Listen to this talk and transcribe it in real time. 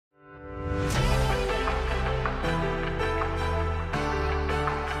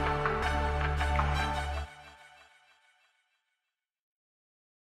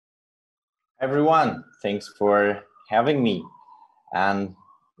Everyone, thanks for having me. And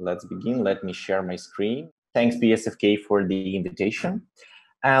let's begin. Let me share my screen. Thanks, BSFK, for the invitation.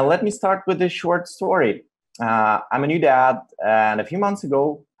 Let me start with a short story. I'm a new dad, and a few months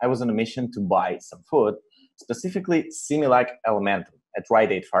ago, I was on a mission to buy some food, specifically Similac Elementum at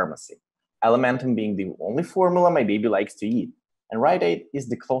Rite Aid Pharmacy. Elementum being the only formula my baby likes to eat. And Rite Aid is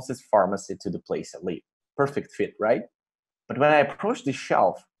the closest pharmacy to the place I live. Perfect fit, right? But when I approached the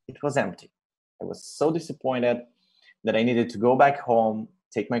shelf, it was empty. I was so disappointed that I needed to go back home,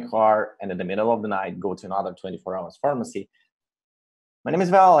 take my car, and in the middle of the night, go to another 24 hours pharmacy. My name is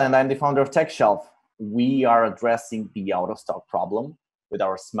Val, and I'm the founder of Techshelf. We are addressing the out-of-stock problem with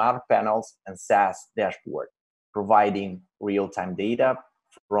our smart panels and SaaS dashboard, providing real-time data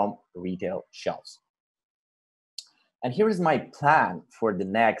from retail shelves. And here is my plan for the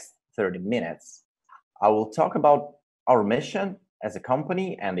next 30 minutes. I will talk about our mission as a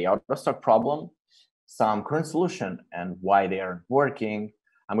company and the out-of-stock problem, some current solution and why they are working.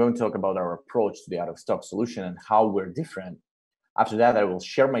 I'm going to talk about our approach to the out-of-stock solution and how we're different. After that, I will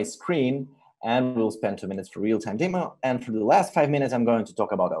share my screen and we'll spend 2 minutes for real-time demo. And for the last 5 minutes, I'm going to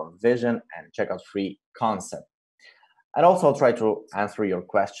talk about our vision and checkout-free concept. And also I'll try to answer your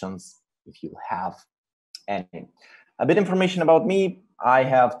questions if you have any. A bit information about me. I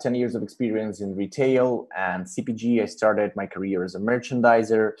have 10 years of experience in retail and CPG. I started my career as a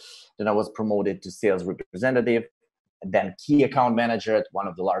merchandiser. Then I was promoted to sales representative, and then key account manager at one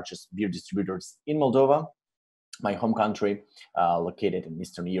of the largest beer distributors in Moldova, my home country, located in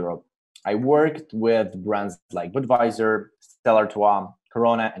Eastern Europe. I worked with brands like Budweiser, Stella Artois,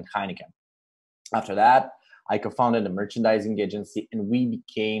 Corona, and Heineken. After that, I co-founded a merchandising agency, and we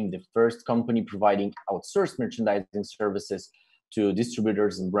became the first company providing outsourced merchandising services to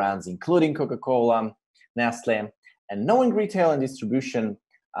distributors and brands, including Coca-Cola, Nestle. And knowing retail and distribution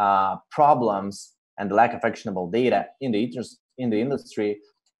problems and the lack of actionable data in the industry,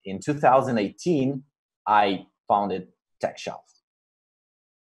 in 2018, I founded Techshelf.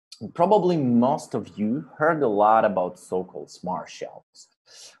 Probably most of you heard a lot about so-called smart shelves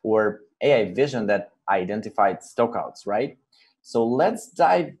or AI vision that identified stockouts, right? So let's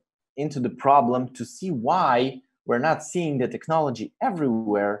dive into the problem to see why we're not seeing the technology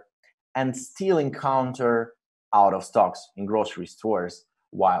everywhere and still encounter out of stocks in grocery stores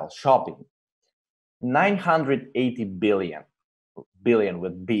while shopping. 980 billion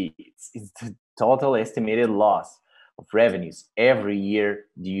with B is the total estimated loss of revenues every year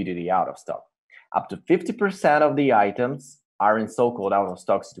due to the out of stock. Up to 50% of the items are in so-called out of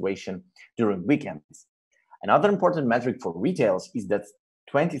stock situation during weekends. Another important metric for retailers is that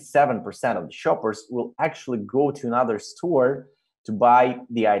 27% of the shoppers will actually go to another store to buy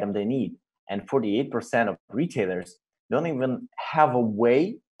the item they need. And 48% of retailers don't even have a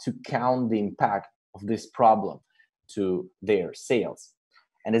way to count the impact of this problem to their sales.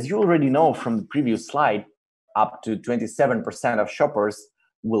 And as you already know from the previous slide, up to 27% of shoppers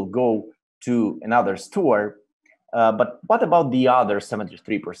will go to another store. But what about the other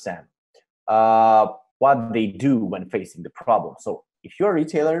 73%? What they do when facing the problem. So if you're a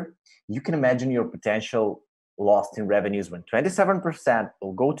retailer, you can imagine your potential lost in revenues when 27%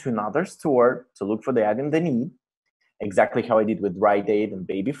 will go to another store to look for the item they need, exactly how I did with Rite Aid and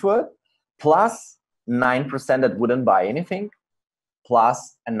baby food, plus 9% that wouldn't buy anything,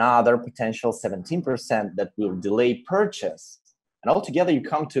 plus another potential 17% that will delay purchase. And altogether, you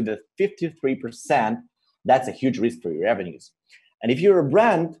come to the 53%. That's a huge risk for your revenues. And if you're a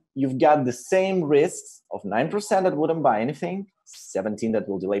brand, you've got the same risks of 9% that wouldn't buy anything, 17% that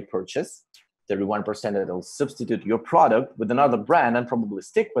will delay purchase, 31% that will substitute your product with another brand and probably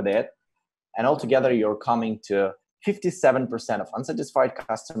stick with it. And altogether, you're coming to 57% of unsatisfied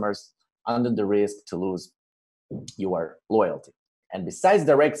customers under the risk to lose your loyalty. And besides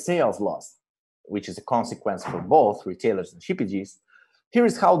direct sales loss, which is a consequence for both retailers and CPGs, here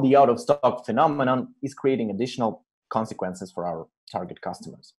is how the out-of-stock phenomenon is creating additional consequences for our target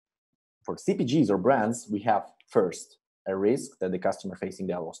customers. For CPGs or brands, we have first a risk that the customer facing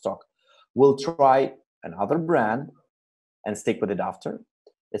the out-of-stock will try another brand and stick with it after.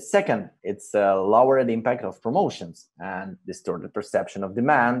 The second, it's a lowered impact of promotions and distorted perception of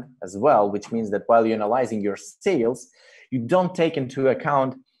demand as well, which means that while you're analyzing your sales, you don't take into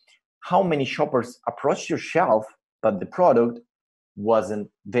account how many shoppers approached your shelf, but the product wasn't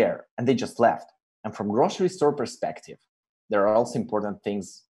there and they just left. And from grocery store perspective, there are also important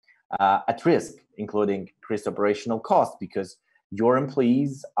things at risk, including increased operational costs, because your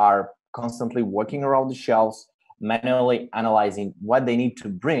employees are constantly walking around the shelves, manually analyzing what they need to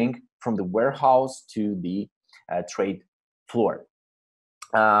bring from the warehouse to the trade floor.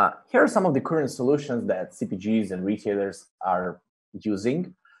 Here are some of the current solutions that CPGs and retailers are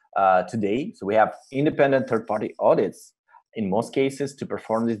using today. So we have independent third-party audits in most cases to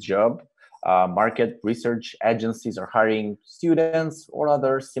perform this job. Market research agencies are hiring students or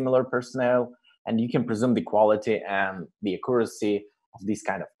other similar personnel, and you can presume the quality and the accuracy of this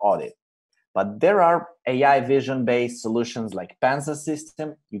kind of audit. But there are AI vision-based solutions like Panza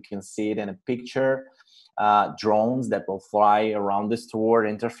system. You can see it in a picture. Drones that will fly around the store,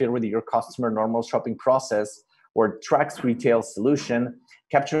 interfere with your customer normal shopping process, or Trax retail solution,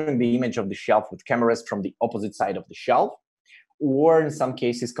 capturing the image of the shelf with cameras from the opposite side of the shelf, or in some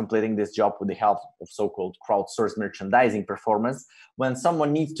cases completing this job with the help of so-called crowdsourced merchandising performance, when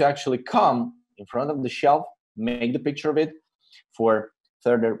someone needs to actually come in front of the shelf, make the picture of it for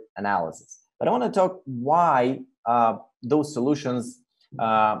further analysis. But I want to talk why those solutions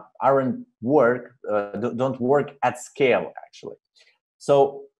don't work at scale, actually.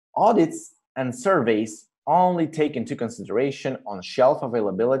 So audits and surveys only take into consideration on shelf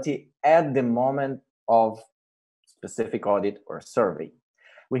availability at the moment of specific audit or survey.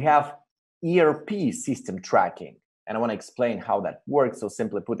 We have ERP system tracking, and I want to explain how that works. So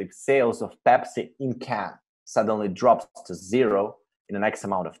simply put, if sales of Pepsi in can suddenly drops to zero in an X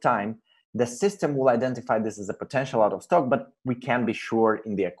amount of time, the system will identify this as a potential out of stock, but we can't be sure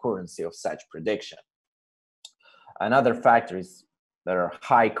in the accuracy of such prediction. Another factor is there are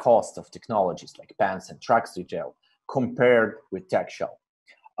high cost of technologies like pants and Trax retail compared with Techshelf.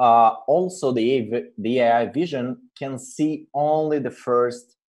 Also, the AI vision can see only the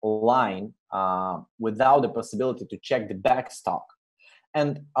first line without the possibility to check the back stock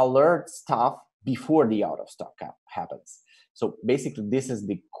and alert staff before the out of stock happens. So basically, this is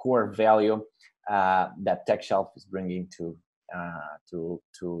the core value that Techshelf is bringing to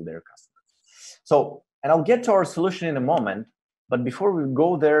their customers. So, and I'll get to our solution in a moment, but before we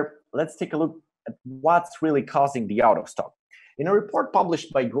go there, let's take a look at what's really causing the out of stock. In a report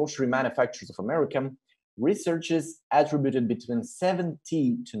published by Grocery Manufacturers of America, researchers attributed between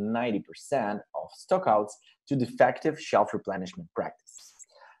 70 to 90% of stockouts to defective shelf replenishment practice,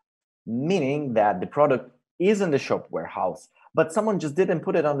 meaning that the product is in the shop warehouse, but someone just didn't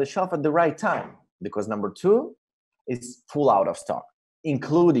put it on the shelf at the right time, because number two is full out of stock,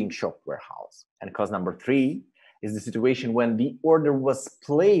 including shop warehouse. And cause number three is the situation when the order was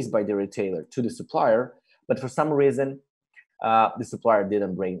placed by the retailer to the supplier, but for some reason, the supplier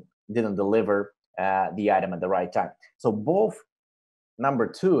didn't deliver the item at the right time. So both number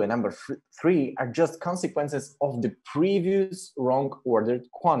two and number three are just consequences of the previous wrong ordered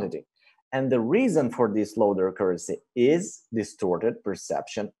quantity. And the reason for this low accuracy is distorted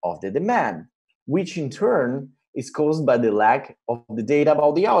perception of the demand, which in turn is caused by the lack of the data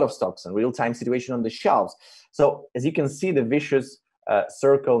about the out of stocks and real-time situation on the shelves. So as you can see, the vicious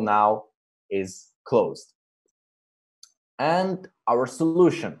circle now is closed. And our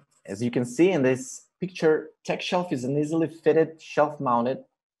solution, as you can see in this picture, Techshelf is an easily fitted shelf-mounted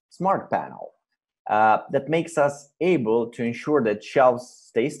smart panel that makes us able to ensure that shelves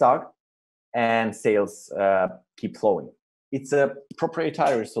stay stocked and sales keep flowing. It's a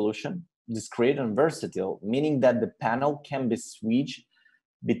proprietary solution, discreet and versatile, meaning that the panel can be switched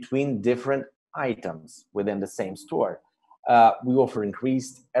between different items within the same store. We offer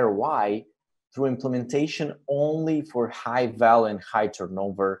increased ROI through implementation only for high value and high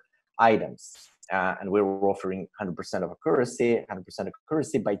turnover items. And we're offering 100% of accuracy, 100%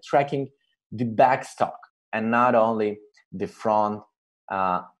 accuracy by tracking the back stock and not only the front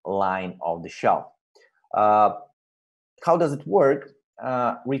line of the shelf. How does it work?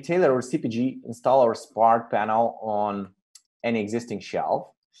 Retailer or CPG install our smart panel on any existing shelf.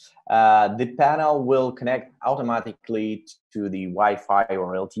 The panel will connect automatically to the Wi-Fi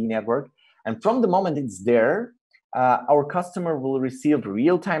or LTE network. And from the moment it's there, our customer will receive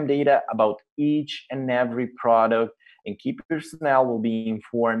real-time data about each and every product, and key personnel will be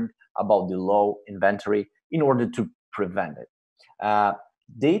informed about the low inventory in order to prevent it.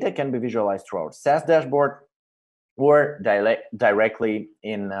 Data can be visualized through our SaaS dashboard or directly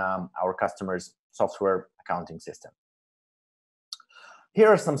in our customer's software accounting system. Here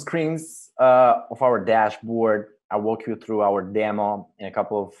are some screens of our dashboard. I'll walk you through our demo in a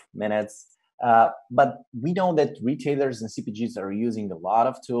couple of minutes. But we know that retailers and CPGs are using a lot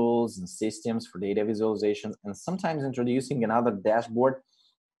of tools and systems for data visualization, and sometimes introducing another dashboard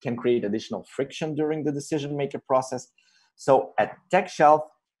can create additional friction during the decision-maker process. So at Techshelf,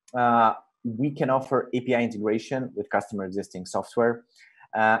 we can offer API integration with customer existing software.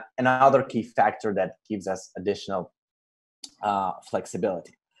 Another key factor that gives us additional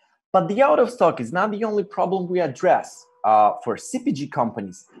flexibility. But the out of stock is not the only problem we address. for CPG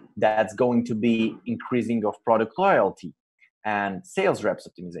companies, that's going to be increasing of product loyalty and sales reps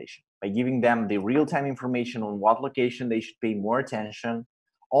optimization by giving them the real-time information on what location they should pay more attention.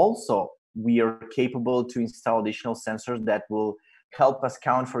 Also, we are capable to install additional sensors that will help us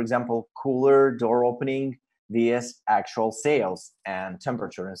count, for example, cooler door opening vs actual sales and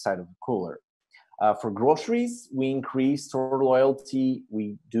temperature inside of the cooler. For groceries, we increase store loyalty.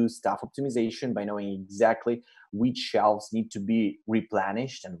 We do staff optimization by knowing exactly which shelves need to be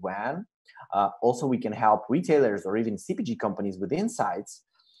replenished and when. Also, we can help retailers or even CPG companies with insights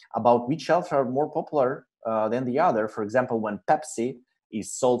about which shelves are more popular than the other. For example, when Pepsi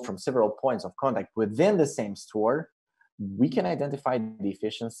is sold from several points of contact within the same store, we can identify the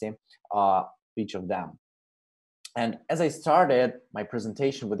efficiency of each of them. And as I started my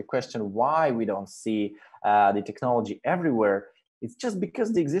presentation with the question why we don't see the technology everywhere, it's just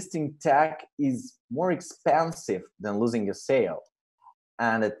because the existing tech is more expensive than losing a sale.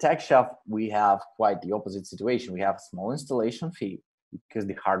 And at Techshelf, we have quite the opposite situation. We have a small installation fee because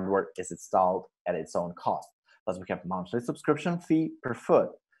the hardware is installed at its own cost. Plus, we have monthly subscription fee per foot.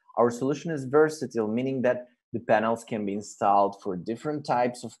 Our solution is versatile, meaning that the panels can be installed for different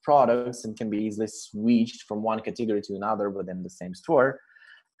types of products and can be easily switched from one category to another within the same store.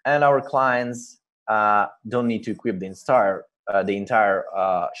 And our clients don't need to equip the entire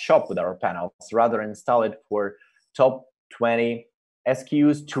shop with our panels, rather install it for top 20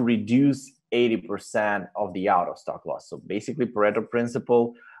 SKUs to reduce 80% of the out of stock loss. So basically, Pareto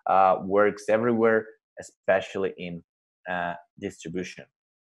principle works everywhere, especially in distribution.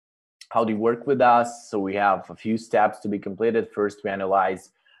 How do you work with us? So we have a few steps to be completed. First, we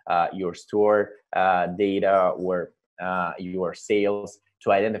analyze your store data or your sales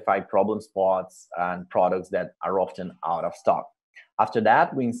to identify problem spots and products that are often out of stock. After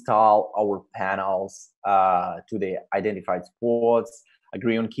that, we install our panels to the identified spots,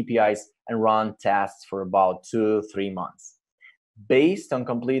 agree on KPIs, and run tests for about 2-3 months. Based on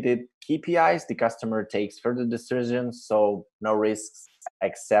completed KPIs, the customer takes further decisions, so no risks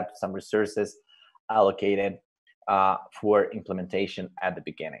except some resources allocated for implementation at the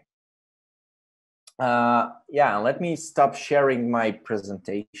beginning. Yeah, let me stop sharing my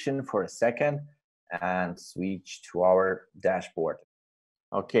presentation for a second and switch to our dashboard.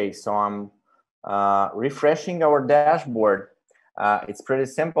 Okay, so I'm refreshing our dashboard. It's pretty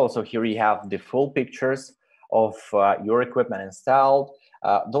simple. So here you have the full pictures of your equipment installed.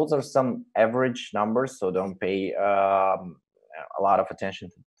 Those are some average numbers, so don't pay a lot of attention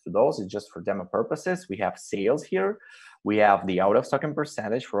to those. It's just for demo purposes. We have sales here. We have the out of stock and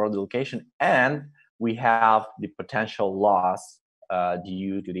percentage for all the location, and we have the potential loss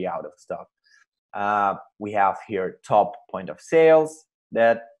due to the out of stock. We have here top point of sales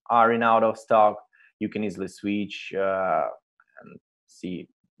that are in out of stock. You can easily switch and see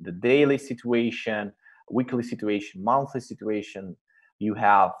the daily situation, weekly situation, monthly situation. You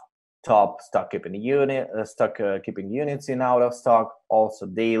have top stock keeping units in out of stock, also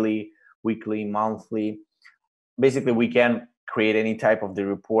daily, weekly, monthly. Basically, we can create any type of the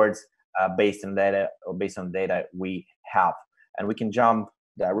reports based on data we have, and we can jump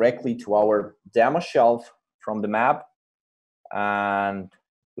directly to our demo shelf from the map, and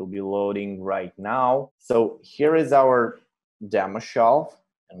we'll be loading right now. So here is our demo shelf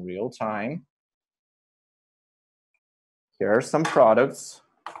in real time. Here are some products.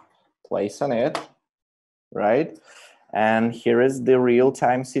 Place on it, right? And here is the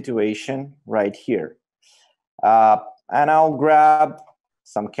real-time situation right here. And I'll grab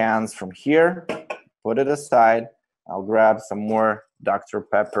some cans from here, put it aside. I'll grab some more Dr.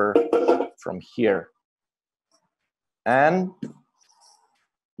 Pepper from here. And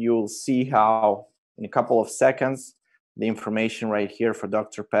you'll see how in a couple of seconds, the information right here for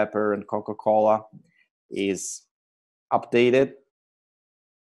Dr. Pepper and Coca-Cola is updated.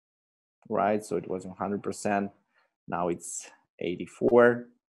 Right, so it was 100%. Now it's 84.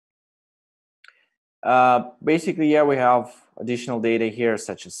 Basically, yeah, we have additional data here,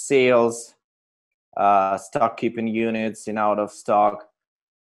 such as sales, stock keeping units in out of stock.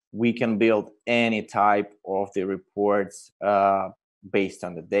 We can build any type of the reports based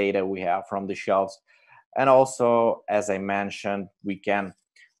on the data we have from the shelves. And also, as I mentioned, we can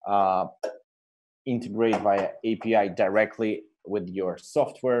integrate via API directly with your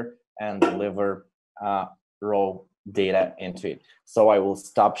software and deliver raw data into it. So I will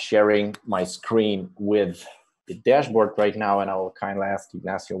stop sharing my screen with the dashboard right now, and I will kindly ask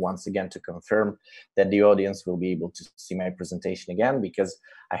Ignacio once again to confirm that the audience will be able to see my presentation again, because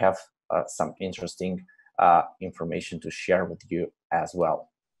I have some interesting information to share with you as well.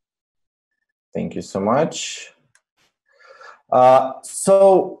 Thank you so much.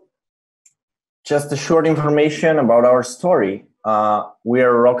 So just a short information about our story. We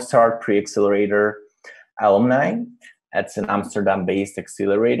are Rockstar Pre-Accelerator alumni. It's an Amsterdam-based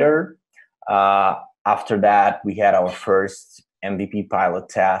accelerator. After that, we had our first MVP pilot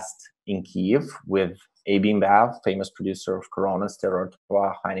test in Kyiv with AB InBev, famous producer of Corona, Stella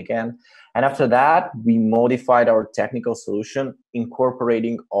Artois, Heineken. And after that, we modified our technical solution,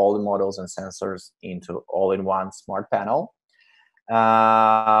 incorporating all the models and sensors into all-in-one smart panel.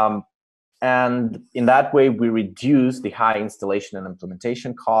 And in that way, we reduce the high installation and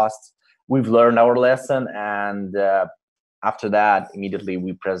implementation costs. We've learned our lesson, and after that, immediately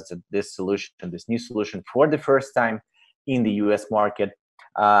we presented this new solution for the first time in the US market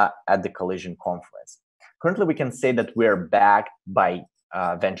at the Collision Conference. Currently, we can say that we're backed by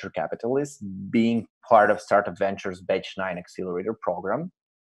venture capitalists, being part of Startup Ventures Batch 9 Accelerator program.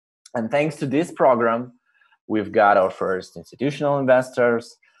 And thanks to this program, we've got our first institutional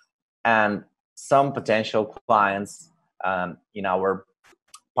investors and some potential clients in our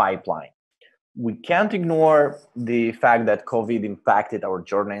pipeline. We can't ignore the fact that COVID impacted our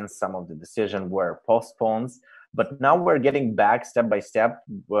journey and some of the decisions were postponed, but now we're getting back step by step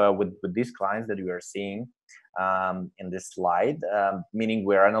with these clients that we are seeing in this slide, meaning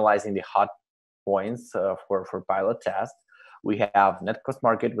we're analyzing the hot points for pilot test. We have Netcost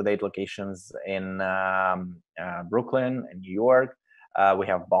Market with 8 locations in Brooklyn and New York. We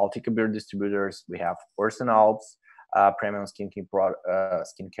have Baltic beer distributors. We have Orson Alps, premium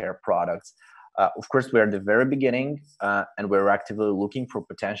skincare products. Of course, we're at the very beginning, and we're actively looking for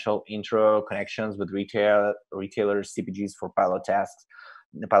potential intro connections with retailers, CPGs for pilot tests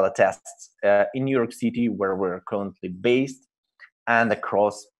in New York City, where we're currently based, and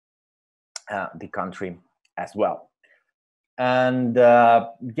across the country as well. And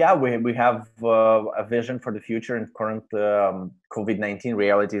yeah, we have a vision for the future, and current COVID-19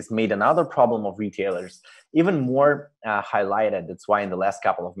 realities made another problem of retailers even more highlighted. That's why in the last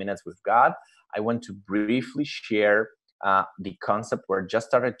couple of minutes I want to briefly share the concept we're just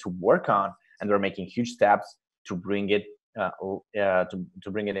started to work on, and we're making huge steps to bring it to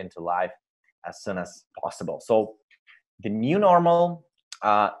bring it into life as soon as possible. So the new normal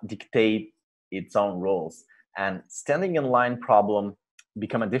dictate its own rules, and standing in line problem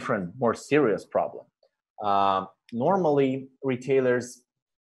become a different, more serious problem. Normally, retailers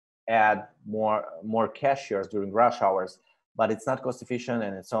add more cashiers during rush hours, but it's not cost efficient,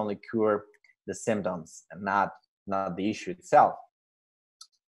 and it's only cure the symptoms and not the issue itself.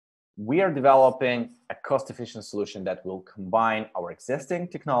 We are developing a cost-efficient solution that will combine our existing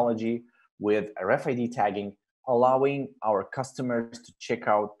technology with RFID tagging, allowing our customers to check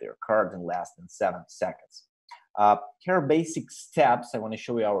out their card in less than 7 seconds. Here are basic steps. I want to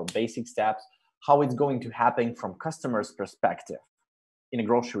show you our basic steps, how it's going to happen from customer's perspective in a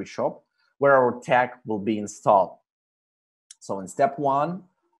grocery shop where our tag will be installed. So in step 1,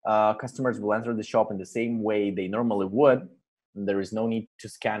 customers will enter the shop in the same way they normally would. There is no need to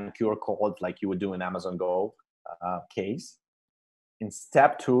scan QR code like you would do in Amazon Go case. In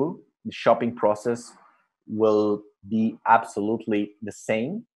step 2, the shopping process will be absolutely the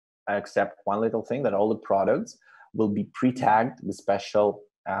same, except one little thing, that all the products will be pre-tagged with special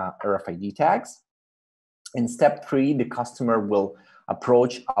RFID tags. In step 3, the customer will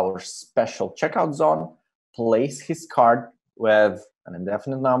approach our special checkout zone, place his card with an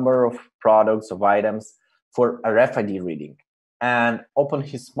indefinite number of products, of items for RFID reading, and open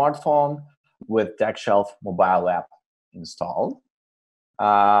his smartphone with Techshelf mobile app installed.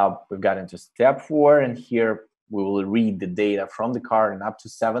 We've got into step 4, and here we will read the data from the card in up to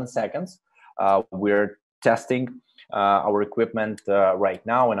 7 seconds. We're testing our equipment right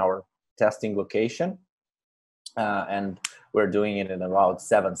now in our testing location, and we're doing it in about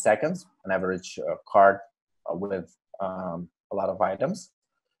 7 seconds, an average card with a lot of items.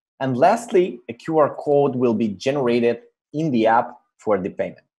 And lastly, a QR code will be generated in the app for the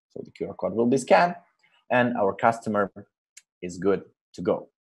payment. So the QR code will be scanned, and our customer is good to go.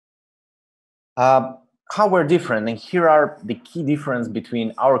 How we're different, and here are the key difference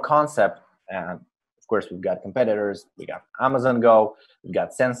between our concept, and of course we've got competitors. We got Amazon Go, we've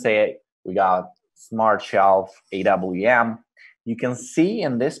got Sensei, we got Smart Shelf, AWM. You can see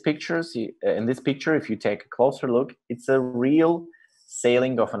in this picture, if you take a closer look, it's a real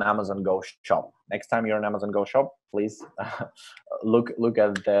sailing of an Amazon Go shop. Next time you're in Amazon Go shop, please look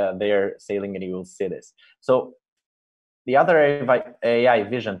at their sailing, and you will see this. So the other AI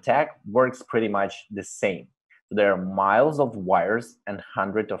vision tag works pretty much the same. There are miles of wires and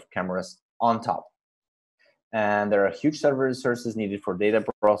hundreds of cameras on top. And there are huge server resources needed for data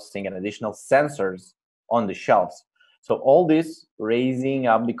processing and additional sensors on the shelves. So all this raising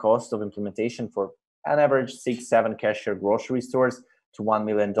up the cost of implementation for an average 6-7 cashier grocery stores to $1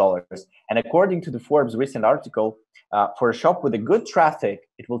 million. And according to the Forbes recent article, for a shop with a good traffic,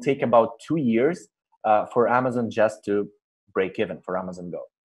 it will take about 2 years for Amazon just to break even, for Amazon Go.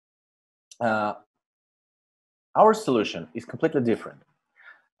 Our solution is completely different.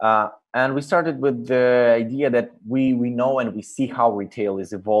 And we started with the idea that we know and we see how retail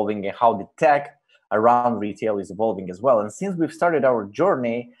is evolving and how the tech around retail is evolving as well. And since we've started our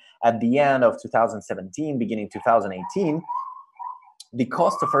journey at the end of 2017, beginning 2018, the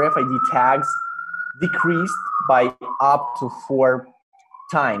cost of RFID tags decreased by up to 4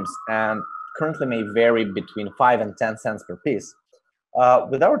 times and currently may vary between 5 and 10 cents per piece.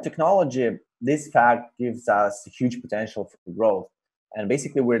 With our technology, this fact gives us huge potential for growth. And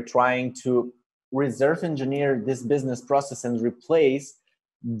basically, we're trying to reverse engineer this business process and replace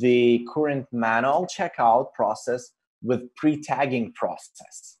the current manual checkout process with pre-tagging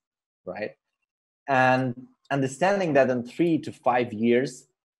process, right? And understanding that in 3 to 5 years,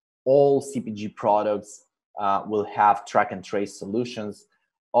 all CPG products will have track and trace solutions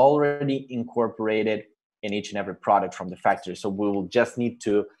already incorporated in each and every product from the factory. So we will just need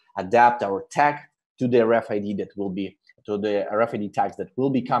to adapt our tech to the RFID that will be, to the RFID tags that will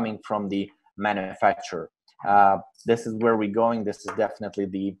be coming from the manufacturer. This is where we're going. This is definitely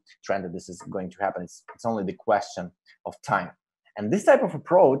the trend that this is going to happen. It's only the question of time. And this type of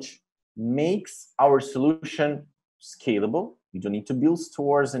approach makes our solution scalable. You don't need to build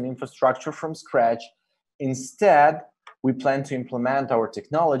stores and infrastructure from scratch. Instead, we plan to implement our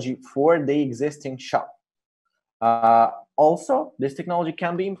technology for the existing shop. Also, this technology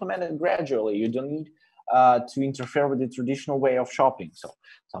can be implemented gradually. You don't need to interfere with the traditional way of shopping. So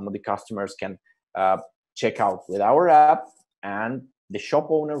some of the customers can check out with our app, and the shop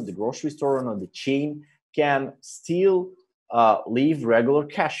owner, the grocery store owner, the chain can still leave regular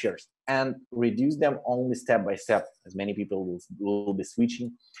cashiers and reduce them only step by step, as many people will be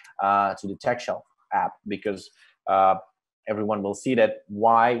switching to the Techshelf app, because everyone will see that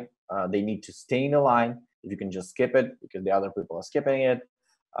why they need to stay in the line if you can just skip it, because the other people are skipping it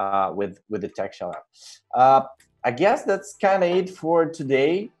with the Techshelf app. I guess that's kind of it for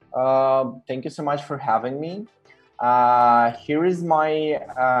today. Thank you so much for having me. Here is my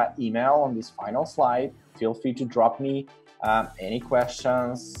email on this final slide. Feel free to drop me any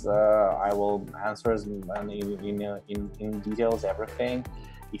questions. I will answer in details everything.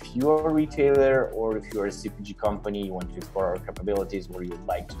 If you are a retailer or if you are a CPG company, you want to explore our capabilities, or you'd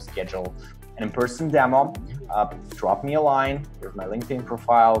like to schedule an in-person demo, drop me a line. Here's my LinkedIn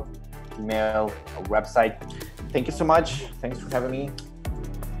profile, email, or website. Thank you so much. Thanks for having me.